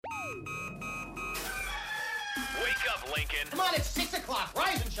Wake up, Lincoln. Come on, it's 6 o'clock.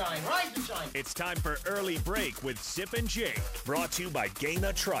 Rise and shine, rise and shine. It's time for Early Break with Sip and Jake, brought to you by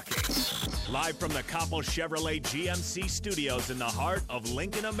Gaina Trucking. Live from the Koppel Chevrolet GMC studios in the heart of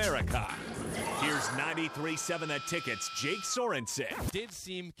Lincoln, America. Here's 93.7 The Ticket's Jake Sorensen. Did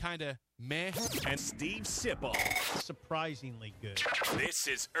seem kind of meh. And Steve Sipple. Surprisingly good. This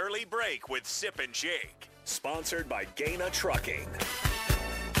is Early Break with Sip and Jake, sponsored by Gaina Trucking.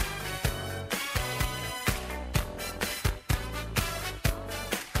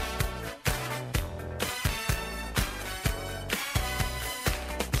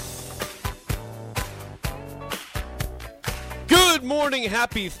 Good morning,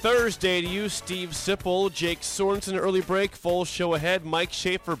 happy Thursday to you, Steve Sipple, Jake Sorensen. Early break, full show ahead. Mike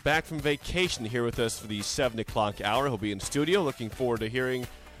Schaefer back from vacation here with us for the 7 o'clock hour. He'll be in studio. Looking forward to hearing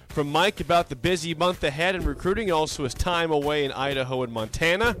from Mike about the busy month ahead in recruiting, also his time away in Idaho and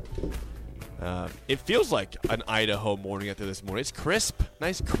Montana. It feels like an Idaho morning after this morning. It's crisp,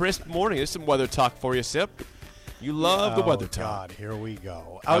 nice crisp morning. There's some weather talk for you, Sip. You love the weather talk. God, here we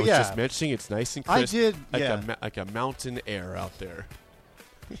go. I was just mentioning it's nice and crisp. I did, like a mountain air out there.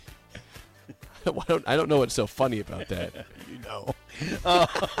 I don't know what's so funny about that. You know.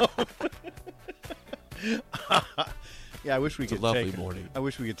 Yeah, I wish we it's could a lovely take. Morning. I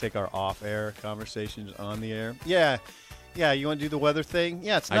wish we could take our off-air conversations on the air. Yeah. Yeah, you want to do the weather thing?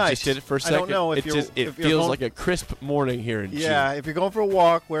 Yeah, it's nice. I just did it for a second. I don't know if it feels like a crisp morning here in June. Yeah, if you're going for a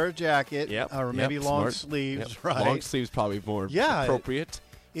walk, wear a jacket. Yep. Or maybe long smart. sleeves, Yep. right? Long sleeves probably more appropriate.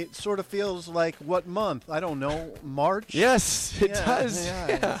 It sort of feels like what month? I don't know. March? Yes, it does.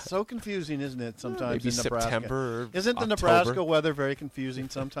 Yeah. It's so confusing, isn't it, sometimes maybe in Nebraska? September or Isn't the October. Nebraska weather very confusing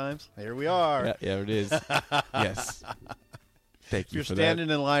sometimes? Here we are. Yeah, it is. Yes. Thank If you you're for standing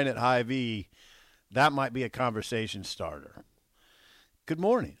that. in line at Hy-Vee, that might be a conversation starter. Good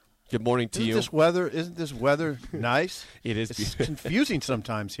morning. Good morning to you. Isn't this weather nice? It is It's beautiful. confusing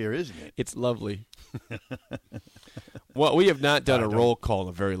sometimes here, isn't it? It's lovely. Well, we have not done a roll call in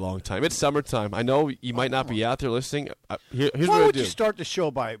a very long time. It's summertime. I know you might not be out there listening. Here's Why what I would do. you start the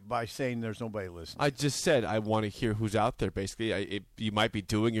show by saying there's nobody listening? I just said I want to hear who's out there, basically. You might be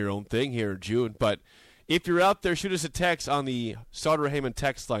doing your own thing here in June, but if you're out there, shoot us a text on the Sauter-Heyman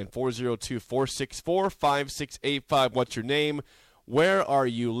text line, 402-464-5685. What's your name? Where are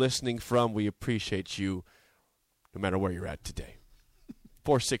you listening from? We appreciate you no matter where you're at today.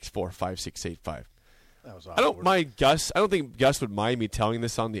 464-5685. That was awkward. I don't mind Gus. I don't think Gus would mind me telling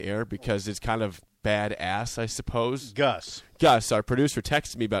this on the air because it's kind of badass, I suppose. Gus, our producer,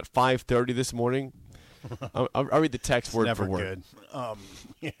 texted me about 5:30 this morning. I'll read the text word never for word. good.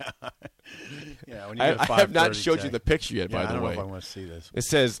 Yeah. When you I get a have not 5:30 showed you text. the picture yet, by I the don't way. know if I want to see this. It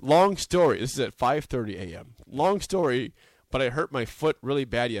says, long story. This is at 5:30 a.m. Long story, but I hurt my foot really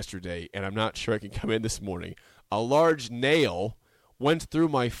bad yesterday, and I'm not sure I can come in this morning. A large nail went through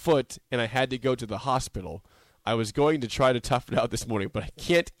my foot, and I had to go to the hospital. I was going to try to tough it out this morning, but I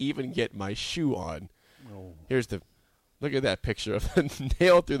can't even get my shoe on. Oh. Look at that picture of a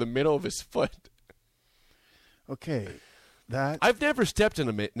nail through the middle of his foot. Okay. I've never stepped in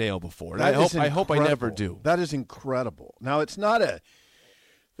a nail before, and That is I hope I never incredible. do. That is incredible. Now, it's not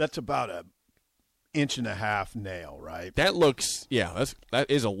that's about a 1.5 inch nail, right? That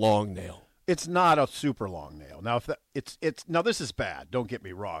is a long nail. It's not a super long nail. Now, if now this is bad. Don't get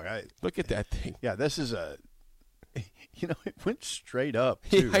me wrong. Look at that thing. Yeah, this is it went straight up,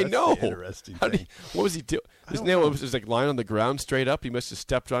 too. I That's know. the interesting What thing. was he doing? This don't nail know. was like lying on the ground straight up. He must have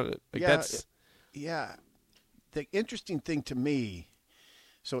stepped on it. Yeah. The interesting thing to me,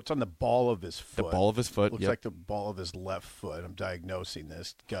 so it's on the ball of his foot. The ball of his foot, Looks yep. like the ball of his left foot. I'm diagnosing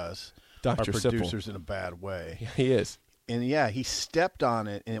this, Gus. Dr. Our Sipple. producer's in a bad way. Yeah, he is. And, he stepped on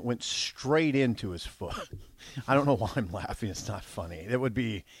it, and it went straight into his foot. I don't know why I'm laughing. It's not funny. It would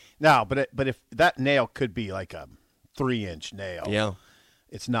be – now, but if that nail could be like a 3-inch nail. Yeah.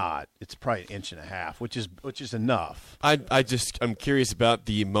 It's not. It's probably 1.5 inches, which is enough. I'm curious about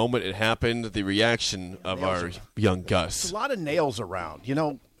the moment it happened, the reaction of our young Gus. There's a lot of nails around.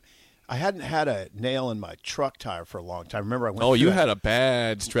 I hadn't had a nail in my truck tire for a long time. Remember, I went. Oh, through you that. had a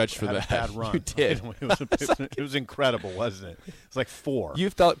bad stretch for had that. a bad run. You did. It was incredible, wasn't it? It's like 4. You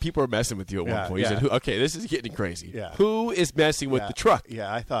thought people were messing with you at one point. You yeah. said, okay, this is getting crazy. Yeah. Who is messing with the truck?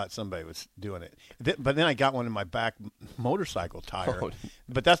 Yeah, I thought somebody was doing it. But then I got one in my back motorcycle tire. Oh.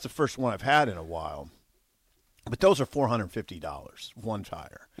 But that's the first one I've had in a while. But those are $450, one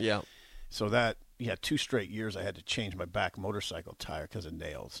tire. Yeah. So 2 straight years I had to change my back motorcycle tire because of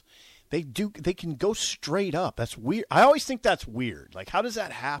nails. They can go straight up. That's weird. I always think that's weird. Like, how does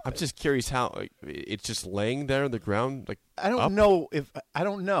that happen? I'm just curious how it's just laying there on the ground. Like I don't know if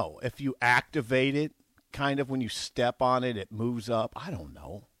you activate it. kind of when you step on it, it moves up. I don't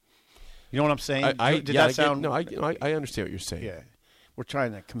know. You know what I'm saying? I understand what you're saying. Yeah. We're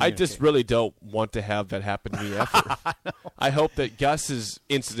trying to communicate. I just really don't want to have that happen to me ever. I hope that Gus's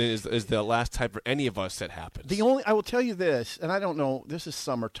incident is the last time for any of us that happens. I will tell you this, and I don't know, this is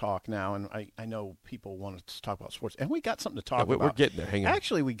summer talk now, and I know people want to talk about sports, and we got something to talk about. We're getting there. Hang on.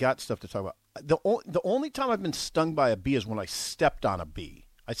 Actually, we got stuff to talk about. The only time I've been stung by a bee is when I stepped on a bee.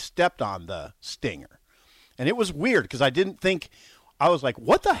 I stepped on the stinger, and it was weird because I didn't think. I was like,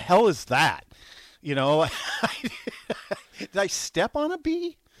 "What the hell is that?" You know, did I step on a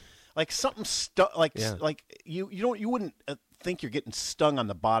bee? Like something stuck. Like you wouldn't think you're getting stung on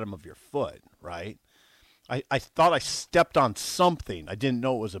the bottom of your foot, right? I thought I stepped on something. I didn't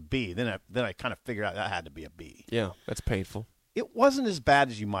know it was a bee. Then I kind of figured out that had to be a bee. Yeah, that's painful. It wasn't as bad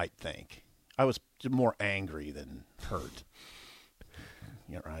as you might think. I was more angry than hurt.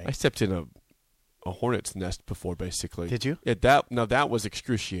 You're right. I stepped in a hornet's nest before, basically. Did you? Yeah, that was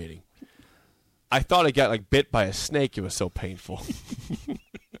excruciating. I thought I got bit by a snake. It was so painful.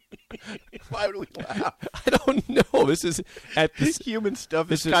 Why would we laugh? I don't know. This is at this human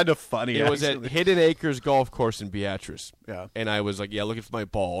stuff. Is kind of funny. It was at Hidden Acres Golf Course in Beatrice. Yeah. And I was like, looking for my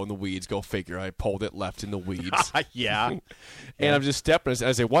ball in the weeds. Go figure. I pulled it left in the weeds. Yeah. And I'm just stepping. And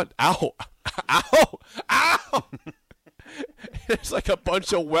I say, "What? Ow! Ow! Ow!" There's like a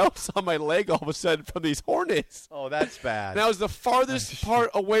bunch of whelps on my leg all of a sudden from these hornets. Oh, that's bad. And I was the farthest part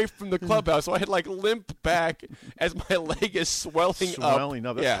away from the clubhouse, so I had limp back as my leg is swelling up.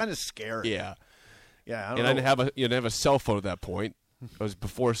 That's kind of scary. Yeah. Yeah. I didn't have a cell phone at that point. It was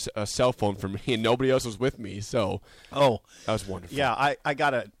before a cell phone for me, and nobody else was with me. So, that was wonderful. Yeah, I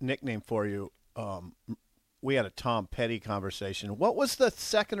got a nickname for you. We had a Tom Petty conversation. What was the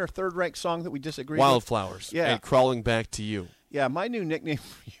second or third ranked song that we disagreed with? Wildflowers. Yeah. And Crawling Back to You. Yeah, my new nickname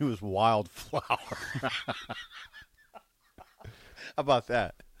for you is Wildflower. How about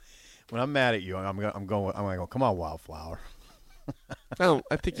that? When I'm mad at you, I'm going to go, come on, Wildflower.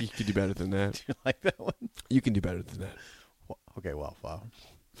 I think you can do better than that. Do you like that one? You can do better than that. Okay, Wildflower.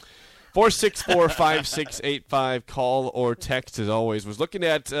 464-5685. Call or text as always. Was looking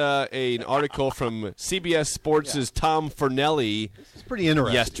at an article from CBS Sports' Tom Fornelli. It's pretty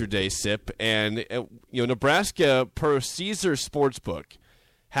interesting. Yesterday, Sip, and Nebraska per Caesar Sportsbook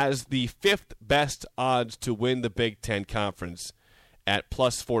has the 5th best odds to win the Big Ten Conference at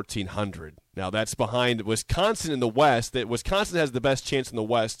plus 1,400. Now that's behind Wisconsin in the West. That Wisconsin has the best chance in the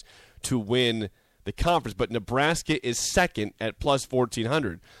West to win the conference, but Nebraska is second at plus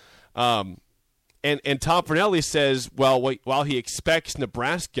 1,400. And Tom Fornelli says, while he expects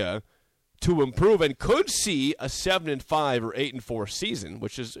Nebraska to improve and could see a 7-5 or 8-4 season,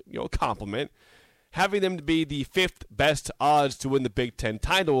 which is a compliment, having them to be the 5th best odds to win the Big Ten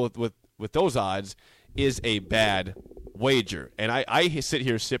title with those odds is a bad wager. And I sit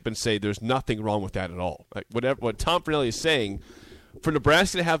here, Sip, and say there's nothing wrong with that at all. What Tom Fornelli is saying, for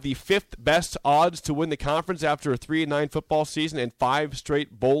Nebraska to have the 5th best odds to win the conference after a 3-9 football season and 5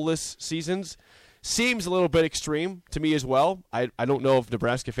 straight bowlless seasons seems a little bit extreme to me as well. I don't know if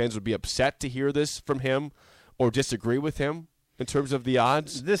Nebraska fans would be upset to hear this from him or disagree with him in terms of the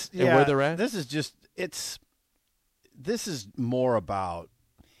odds and where they're at. This is more about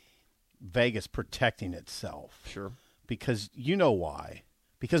Vegas protecting itself. Sure. Because you know why.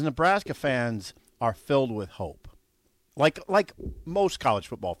 Because Nebraska fans are filled with hope. Like most college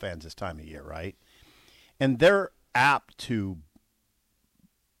football fans this time of year, right? And they're apt to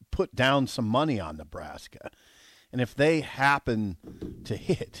put down some money on Nebraska. And if they happen to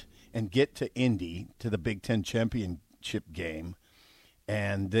hit and get to Indy, to the Big Ten championship game,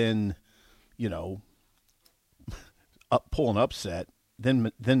 and then, pull an upset,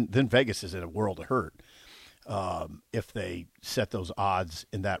 then Vegas is in a world of hurt if they set those odds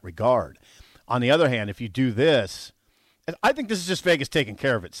in that regard. On the other hand, if you do this, and I think this is just Vegas taking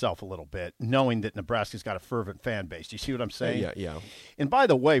care of itself a little bit, knowing that Nebraska's got a fervent fan base. Do you see what I'm saying? Yeah. And by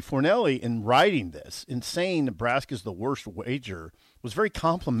the way, Fornelli, in writing this, in saying Nebraska's the worst wager, was very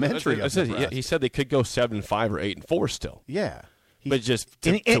complimentary of Nebraska. He said they could go 7-5 or 8-4 still. Yeah. But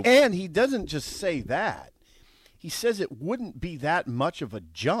and he doesn't just say that. He says it wouldn't be that much of a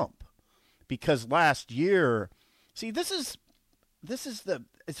jump because last year, it's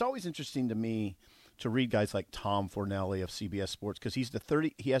always interesting to me to read guys like Tom Fornelli of CBS Sports because he has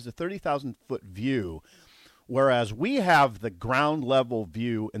the 30,000-foot view, whereas we have the ground level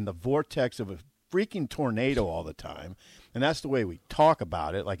view in the vortex of a freaking tornado all the time, and that's the way we talk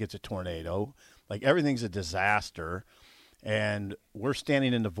about it, like it's a tornado, like everything's a disaster, and we're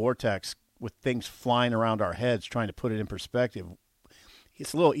standing in the vortex with things flying around our heads trying to put it in perspective.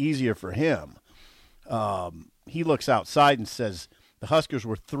 It's a little easier for him. He looks outside and says the Huskers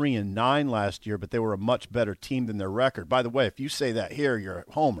were 3-9 last year, but they were a much better team than their record. By the way, if you say that here, you're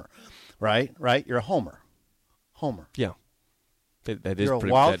a homer, right? Right? You're a homer. Homer. Yeah. That is you're a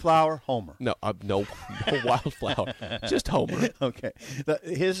pretty, wildflower homer. No, no wildflower. Just homer. Okay.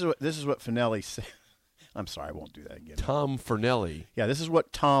 This is what Fornelli said. I'm sorry, I won't do that again. Tom Fornelli. Yeah, this is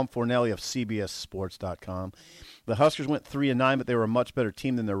what Tom Fornelli of CBS Sports.com. The Huskers went 3-9, but they were a much better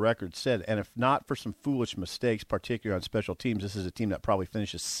team than their record said. And if not for some foolish mistakes, particularly on special teams, this is a team that probably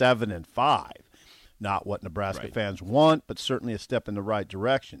finishes 7-5. Not what Nebraska fans want, but certainly a step in the right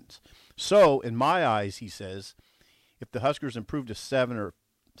directions. So, in my eyes, he says, if the Huskers improve to 7-5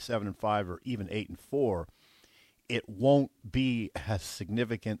 or even 8-4, it won't be as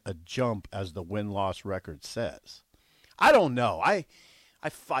significant a jump as the win-loss record says. I don't know. I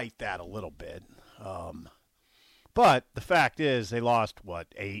fight that a little bit. But the fact is they lost,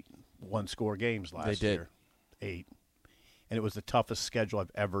 8 one-score games last year? 8. And it was the toughest schedule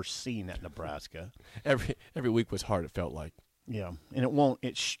I've ever seen at Nebraska. Every week was hard, it felt like. Yeah, and it won't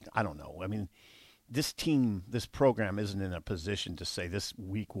 – I don't know. I mean – this program isn't in a position to say this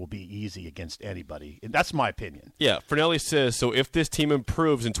week will be easy against anybody. That's my opinion. Yeah, Fornelli says, so if this team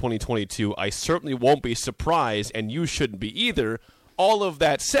improves in 2022, I certainly won't be surprised, and you shouldn't be either. All of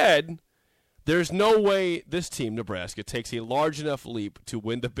that said, there's no way this team, Nebraska, takes a large enough leap to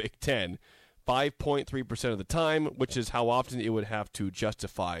win the Big Ten 5.3% of the time, which is how often it would have to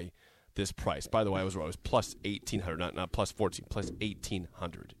justify this price. By the way, I was wrong. It was plus 1,800, not plus 14, plus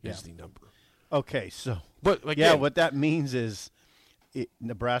 1,800 is the number. Okay, so but again, what that means is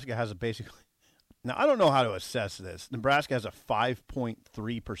Nebraska has a basically – now, I don't know how to assess this. Nebraska has a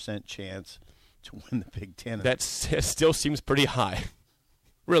 5.3% chance to win the Big Ten. That still seems pretty high,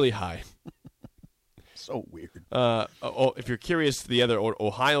 really high. So weird. If you're curious, the other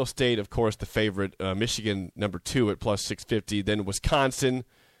Ohio State, of course, the favorite. Michigan, number 2 at plus 650. Then Wisconsin,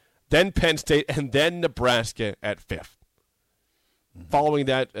 then Penn State, and then Nebraska at 5th. Following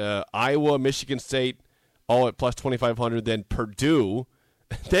that, Iowa, Michigan State, all at plus 2,500. Then Purdue,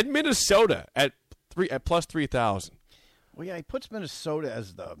 then Minnesota at plus 3,000. Well, yeah, he puts Minnesota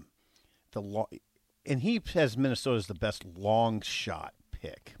as the and he has Minnesota as the best long shot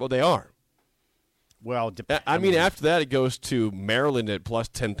pick. Well, they are. Well, after that, it goes to Maryland at plus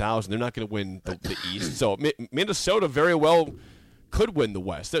 10,000. They're not going to win the East, so Minnesota very well could win the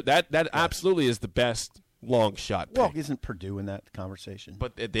West. That absolutely is the best long shot pick. Well, isn't Purdue in that conversation?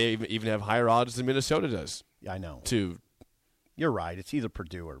 But they even have higher odds than Minnesota does. Yeah, I know. You're right. It's either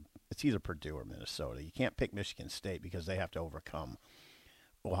Purdue or Minnesota. You can't pick Michigan State because they have to overcome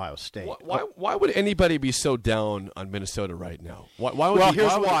Ohio State. Why would anybody be so down on Minnesota right now? Why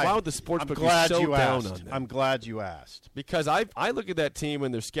would the sportsbook be so down on them? I'm glad you asked. Because I look at that team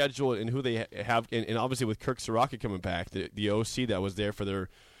and their schedule and who they have, and obviously with Kirk Soraka coming back, the OC that was there for their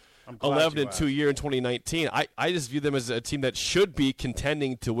 11-2 year in 2019. I just view them as a team that should be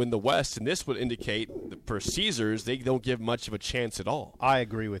contending to win the West, and this would indicate that for Caesars they don't give much of a chance at all. I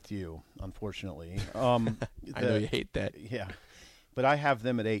agree with you, unfortunately. I know you hate that. Yeah, but I have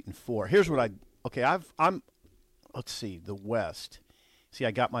them at 8-4. Here's what I'm. Let's see the West. See,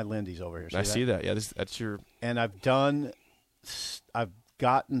 I got my Lindy's over here. I see that. Yeah, that's your. And I've gotten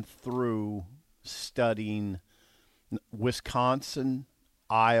through studying Wisconsin,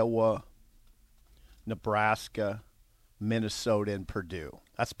 Iowa, Nebraska, Minnesota, and Purdue.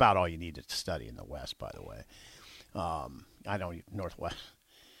 That's about all you need to study in the West, by the way. I don't Northwest.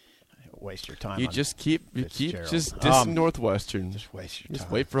 Waste your time. You just keep dissing Northwestern. Just waste your time. Just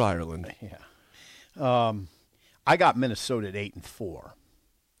wait for Ireland. Yeah. I got Minnesota at 8-4.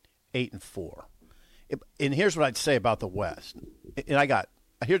 8-4. And here's what I'd say about the West. And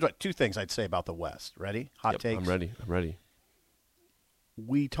here's two things I'd say about the West. Ready? Hot takes. I'm ready.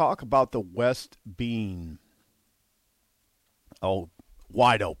 We talk about the West being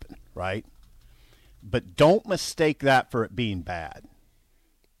wide open, right? But don't mistake that for it being bad.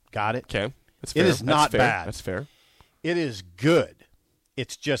 Got it? Okay. That's fair. It is not bad. That's fair. It is good.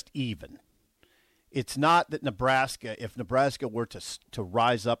 It's just even. It's not that if Nebraska were to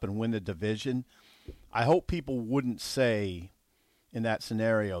rise up and win the division, I hope people wouldn't say in that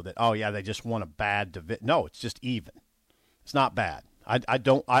scenario that, oh, yeah, they just won a bad division. No, it's just even. It's not bad.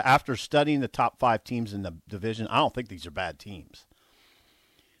 After studying the top 5 teams in the division, I don't think these are bad teams.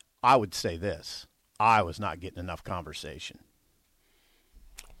 I would say this. Iowa's not getting enough conversation.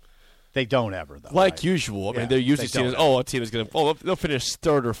 They don't ever, though. Like usual. I mean, they're usually seen as, a team is going to they'll finish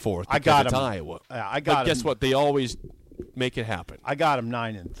 3rd or 4th. I got them. Iowa. But guess what? They always make it happen. I got them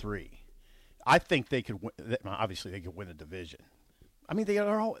 9-3. I think they could win. Obviously, they could win a division. I mean, they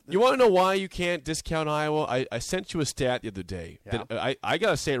are all. You want to know why you can't discount Iowa? I sent you a stat the other day. Yeah. That I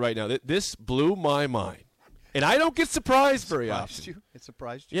got to say it right now. That this blew my mind. And I don't get surprised very often. It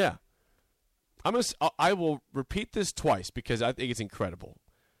surprised you? Yeah. I will repeat this twice because I think it's incredible.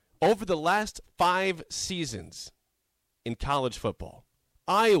 Over the last 5 seasons in college football,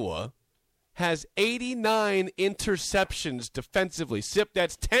 Iowa has 89 interceptions defensively. Sip,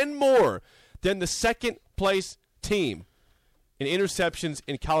 that's 10 more than the second-place team in interceptions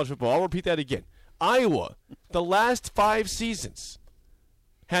in college football. I'll repeat that again. Iowa, the last 5 seasons,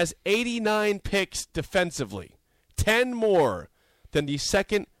 has 89 picks defensively, 10 more than the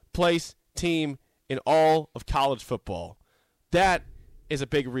second-place team in all of college football. That is a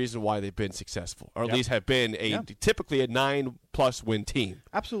big reason why they've been successful, or at least have been typically a 9+ win team.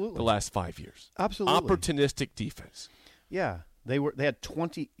 Absolutely. The last 5 years. Absolutely. Opportunistic defense. Yeah. They had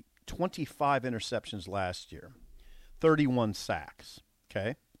 25 interceptions last year, 31 sacks.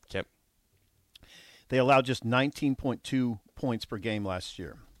 Okay? Yep. They allowed just 19.2 points per game last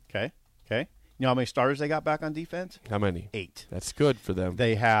year. Okay? Okay? You know how many starters they got back on defense? How many? 8. That's good for them.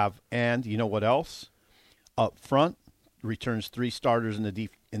 They have, and you know what else? Up front, returns 3 starters in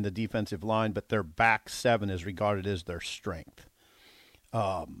the defensive line, but their back 7 is regarded as their strength.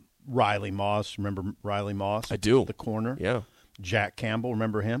 Riley Moss, remember Riley Moss? I do. The corner. Yeah. Jack Campbell,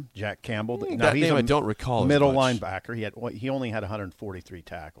 remember him? Jack Campbell. That name I don't recall. Middle as much. linebacker. He only had 143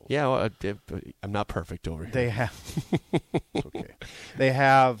 tackles. Yeah, well, I'm not perfect over here. They have. It's okay. They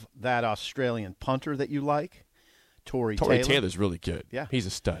have that Australian punter that you like, Torrey Taylor. Taylor's really good. Yeah, he's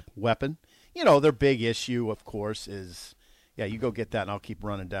a stud. Weapon. You know, their big issue, of course, is you go get that, and I'll keep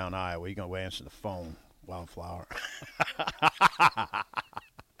running down Iowa. You're going to answer the phone, Wildflower.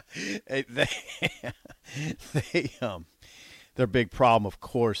 Their big problem, of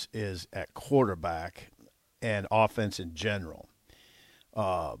course, is at quarterback and offense in general.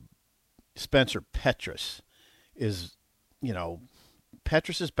 Spencer Petras is,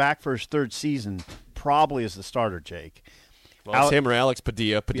 Petras is back for his 3rd season, probably as the starter, Jake. Well, it's him or Alex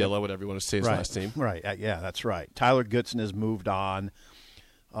Padilla, whatever you want to say his last name. Right, yeah, that's right. Tyler Goodson has moved on.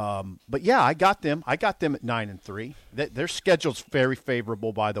 But yeah, I got them. I got them at 9-3. Their schedule's very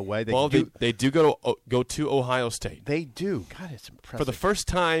favorable, by the way. They do go to Ohio State. They do. God, it's impressive. For the first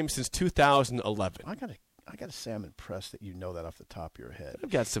time since 2011. I gotta say I'm impressed that you know that off the top of your head.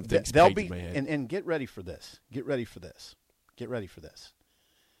 I've got some things They'll pegged be in my head. and get ready for this. Get ready for this. Get ready for this.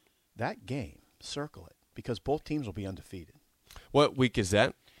 That game, circle it, because both teams will be undefeated. What week is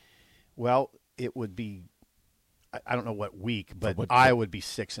that? Well, it would be. I don't know what week, but Iowa would be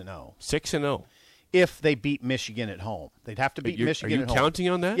 6-0. 6-0. If they beat Michigan at home, they'd have to beat Michigan at home. Are you counting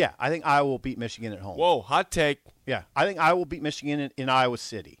on that? Yeah, I think Iowa will beat Michigan at home. Whoa, hot take. Yeah, I think Iowa will beat Michigan in Iowa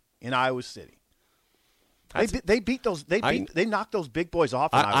City. They beat those. They knocked those big boys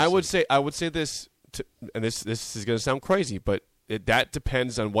off. I would say this, and this is going to sound crazy, but that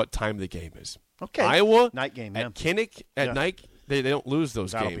depends on what time the game is. Okay, Iowa night game at Kinnick at night. They don't lose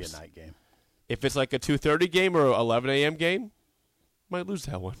those That'll games. That'll be a night game. If it's like a 2:30 game or 11 a.m. game, might lose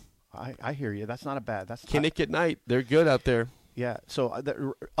that one. I hear you. That's not a bad. That's Kinnick at night. They're good out there. Yeah. So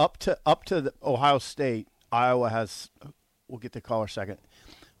up to the Ohio State, Iowa has. We'll get to caller second.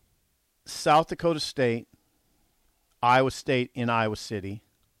 South Dakota State, Iowa State in Iowa City,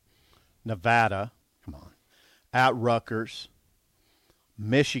 Nevada. Come on, at Rutgers.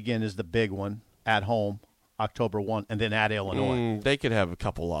 Michigan is the big one at home, October 1, and then at Illinois. They could have a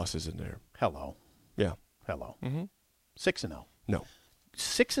couple losses in there. Hello. Yeah. Hello. Mm-hmm. 6-0. No.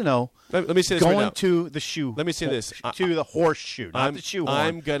 6-0. Let me say this going right now. to the shoe. Let me say this. To the horseshoe, not the shoe horn.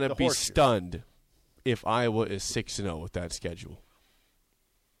 I'm going to be horseshoe. stunned if Iowa is 6-0 with that schedule.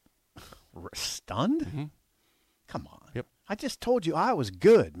 Stunned? Mm-hmm. Come on. Yep. I just told you Iowa's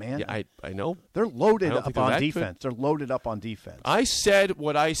good, man. Yeah, I know. They're loaded I don't think up they're on that defense. good. They're loaded up on defense. I said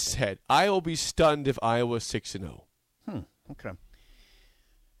what I said. I will be stunned if Iowa's 6-0. Okay.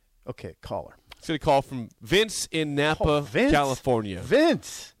 Okay, caller. It's going to call from Vince in Napa, California.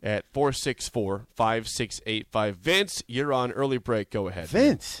 Vince. At 464-5685. Vince, you're on early break. Go ahead.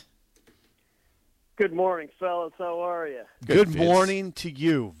 Vince. Good morning, fellas. How are you? Good Vince. morning to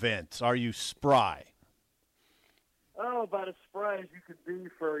you, Vince. Are you spry? Oh, about as spry as you could be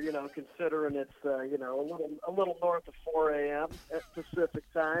for, considering it's, a little north of 4 a.m. at Pacific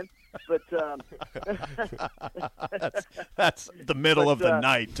time. But that's the middle of the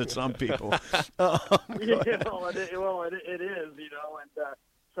night to some people. it is, and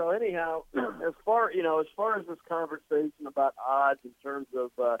so anyhow, as far as this conversation about odds in terms of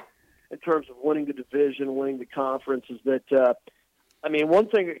winning the division, winning the conference, is that I mean, one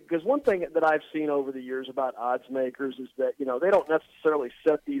thing that I've seen over the years about odds makers is that, they don't necessarily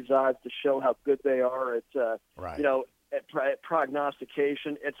set these odds to show how good they are at, Right. At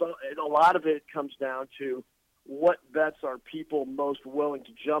prognostication. A lot of it comes down to what bets are people most willing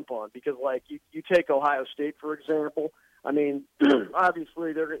to jump on. Because, like, you take Ohio State, for example. I mean,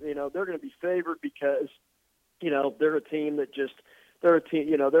 obviously they're going to be favored because, they're a team that just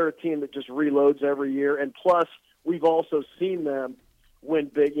reloads every year. And plus, we've also seen them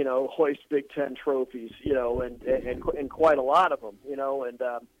win big, hoist Big Ten trophies, and quite a lot of them,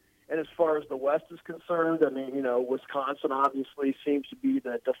 and as far as the West is concerned, I mean, Wisconsin obviously seems to be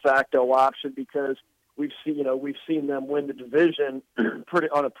the de facto option because we've seen them win the division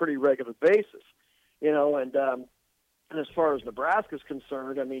on a pretty regular basis, and as far as Nebraska is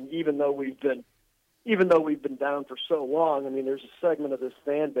concerned, I mean, even though we've been down for so long, I mean, there's a segment of this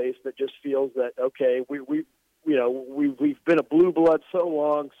fan base that just feels that, okay, we've been a blue blood so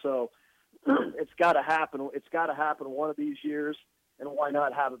long, so it's got to happen. It's got to happen one of these years, and why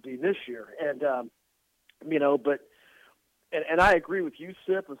not have it be this year? And and I agree with you,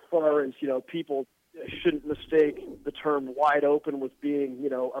 Sip, as far as people shouldn't mistake the term wide open with being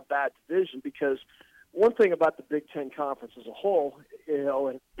a bad division, because one thing about the Big Ten Conference as a whole,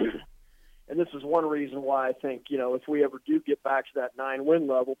 and this is one reason why I think, if we ever do get back to that 9-win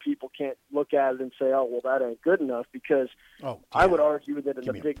level, people can't look at it and say, oh, well, that ain't good enough, because I would argue that in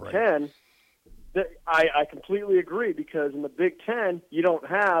the Big Ten, I completely agree, because in the Big Ten, you don't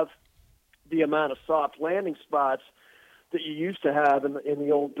have the amount of soft landing spots that you used to have in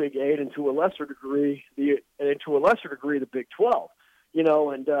the old Big 8, and to a lesser degree, the Big 12,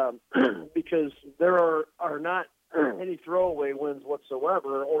 and because there are not any throwaway wins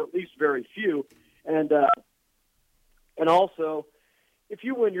whatsoever, or at least very few. And also, if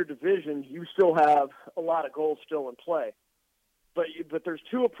you win your division, you still have a lot of goals still in play. But there's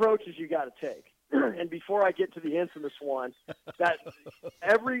two approaches you got to take. And before I get to the infamous one, that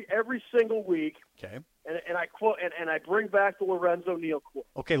every single week, okay, and I quote and I bring back the Lorenzo Neal quote.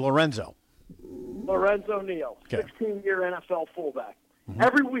 Okay, Lorenzo Neal, okay. 16-year NFL fullback. Mm-hmm.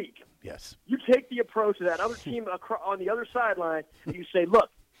 Every week, yes, you take the approach of that other team on the other sideline, and you say, look,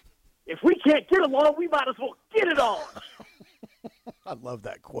 if we can't get along, we might as well get it on. I love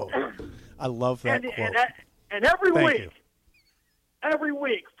that quote. I love that quote. And every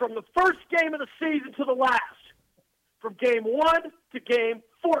week, from the first game of the season to the last, from game 1 to game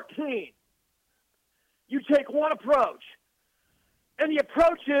 14, you take one approach. And the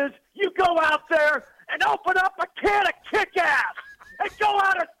approach is you go out there and open up a can of kick-ass and go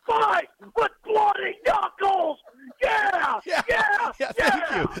out and fight with bloody knuckles. Yeah.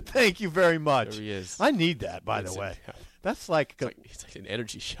 Thank you very much. There he is. I need that, by the way. That's like it's like an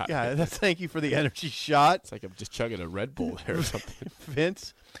energy shot. Yeah, thank you for the energy shot. It's like I'm just chugging a Red Bull there or something.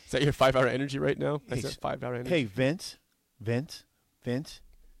 Vince. Is that your 5-hour energy right now? Is that 5-hour energy? Hey, Vince,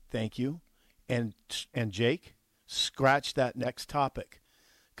 thank you. And Jake, scratch that next topic.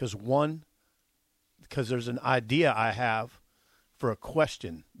 Because there's an idea I have for a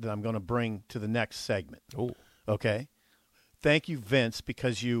question that I'm going to bring to the next segment. Oh. Okay? Thank you, Vince,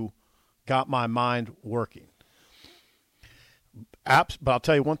 because you got my mind working. But I'll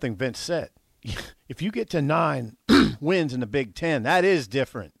tell you one thing Vince said. If you get to 9 wins in the Big Ten, that is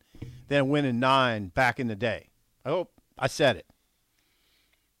different than winning 9 back in the day. Oh, I said it.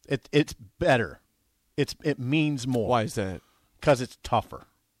 It's better. It means more. Why is that? Because it's tougher.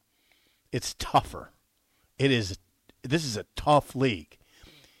 It's tougher. This is a tough league.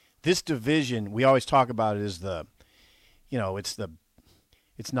 This division, we always talk about it as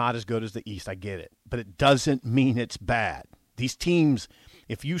it's not as good as the East. I get it. But it doesn't mean it's bad. These teams,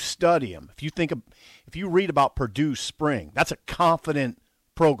 if you study them, if you read about Purdue's spring, that's a confident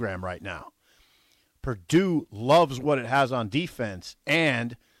program right now. Purdue loves what it has on defense,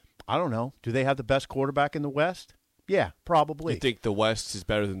 and I don't know, do they have the best quarterback in the West? Yeah, probably. You think the West is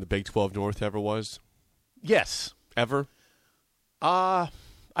better than the Big 12 North ever was? Yes. Ever? I'd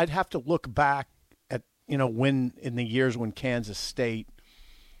have to look back at, when in the years when Kansas State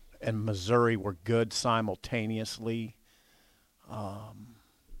and Missouri were good simultaneously.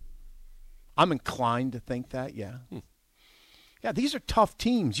 I'm inclined to think that, yeah. Yeah, these are tough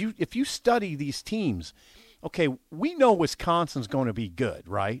teams. If you study these teams, okay, we know Wisconsin's going to be good,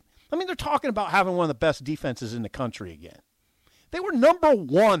 right? I mean, they're talking about having one of the best defenses in the country again. They were number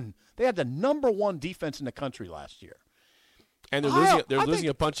 1. They had the number 1 defense in the country last year. And they're losing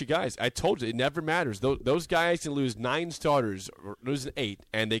a bunch of guys. I told you, it never matters. Those guys can lose 9 starters or lose 8,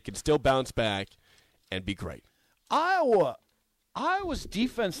 and they can still bounce back and be great. Iowa's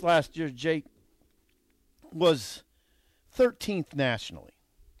defense last year, Jake, was 13th nationally.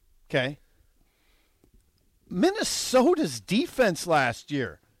 Okay. Minnesota's defense last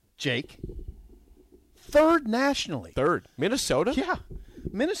year, Jake, 3rd nationally. 3rd. Minnesota? Yeah.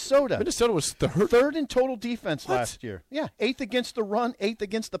 Minnesota was 3rd? 3rd in total defense What? last year. Yeah. 8th against the run, 8th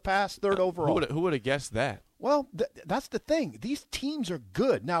against the pass, 3rd overall. Who would have guessed that? Well, that's the thing. These teams are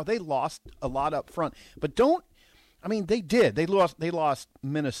good. Now, they lost a lot up front, but they did. They lost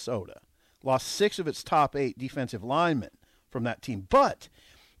Minnesota. Lost 6 of its top 8 defensive linemen from that team. But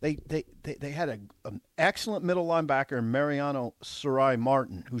they had an excellent middle linebacker in Mariano Sarai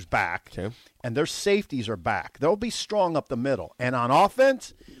Martin, who's back. Okay. And their safeties are back. They'll be strong up the middle. And on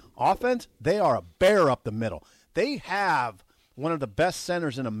offense, they are a bear up the middle. They have one of the best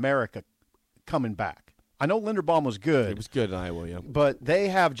centers in America coming back. I know Linderbaum was good. He was good in Iowa, yeah. But they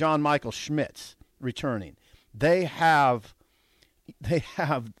have John Michael Schmitz returning. They have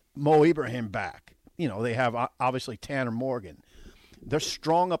Mo Ibrahim back. They have obviously Tanner Morgan. They're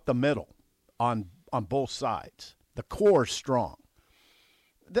strong up the middle on both sides. The core is strong.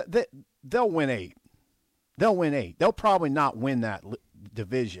 They'll win 8. They'll probably not win that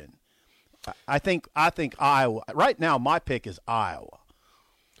division. I think Iowa. Right now, my pick is Iowa.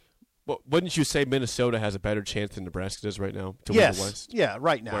 Well, wouldn't you say Minnesota has a better chance than Nebraska does right now to win the West? Yeah,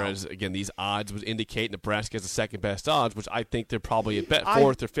 right now. Whereas, again, these odds would indicate Nebraska has the second best odds, which I think they're probably a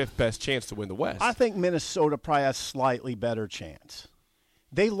 4th or 5th best chance to win the West. I think Minnesota probably has slightly better chance.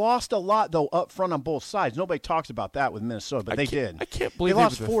 They lost a lot, though, up front on both sides. Nobody talks about that with Minnesota, but they did. I can't believe they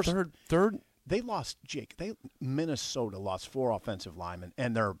lost were 4. Third. They lost, Jake. Minnesota lost 4 offensive linemen,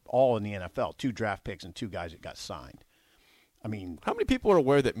 and they're all in the NFL. 2 draft picks and 2 guys that got signed. I mean, how many people are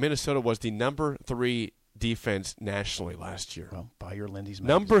aware that Minnesota was the number 3 defense nationally last year? Well, buy your Lindy's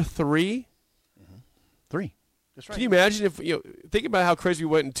magazine. Number 3? 3. That's right. Can you imagine if think about how crazy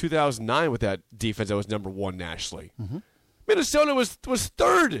we went in 2009 with that defense that was number 1 nationally? Mm-hmm. Minnesota was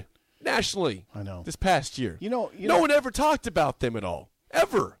 3rd nationally. I know. This past year. No one ever talked about them at all.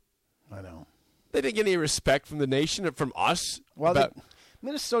 Ever. I know. They didn't get any respect from the nation or from us. Well,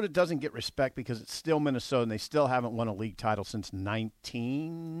 Minnesota doesn't get respect because it's still Minnesota, and they still haven't won a league title since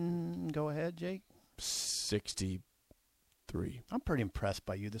 19. Go ahead, Jake. 63. I'm pretty impressed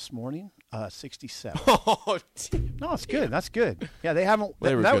by you this morning. 67. Oh, no, it's good. That's good. Yeah, they haven't.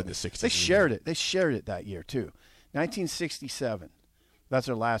 They were good in the 60s. They shared it. They shared it that year too. 1967. That's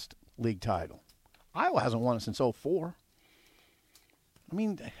their last league title. Iowa hasn't won it since 04. I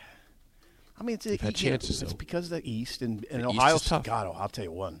mean, it's chances, it's because of the East and the Ohio. East is tough. God, I'll tell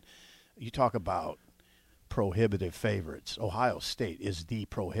you one. You talk about prohibitive favorites. Ohio State is the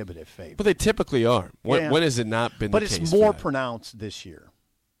prohibitive favorite. But they typically are. When has it not been? But the it's case more for that? pronounced this year.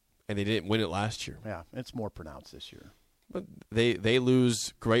 And they didn't win it last year. Yeah, it's more pronounced this year. But they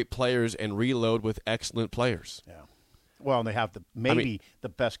lose great players and reload with excellent players. Yeah. Well, and they have the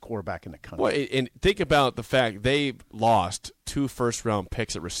best quarterback in the country. Well, and think about the fact they lost 2 first-round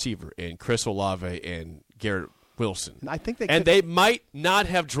picks at receiver in Chris Olave and Garrett Wilson. And I think they might not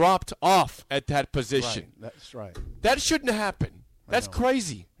have dropped off at that position. Right. That's right. That shouldn't happen. That's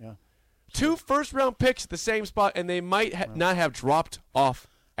crazy. Yeah. 2 first-round picks at the same spot, and they might not have dropped off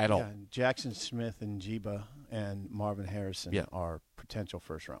at all. Yeah, Jackson Smith and Jiba and Marvin Harrison are potential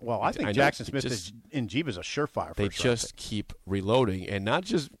first round. Well, I think know. Jackson Smith and Jiba is a surefire They first round just pick. keep reloading, and not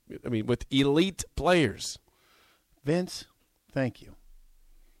just with elite players. Vince, thank you.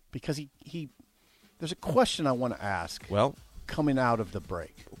 Because he there's a question I want to ask. Well, coming out of the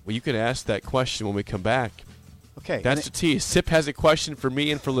break. Well, you could ask that question when we come back. Okay. That's the tease. Sip has a question for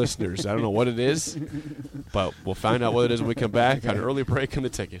me and for listeners. I don't know what it is, but we'll find out what it is when we come back on an early break on the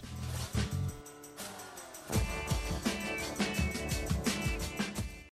ticket.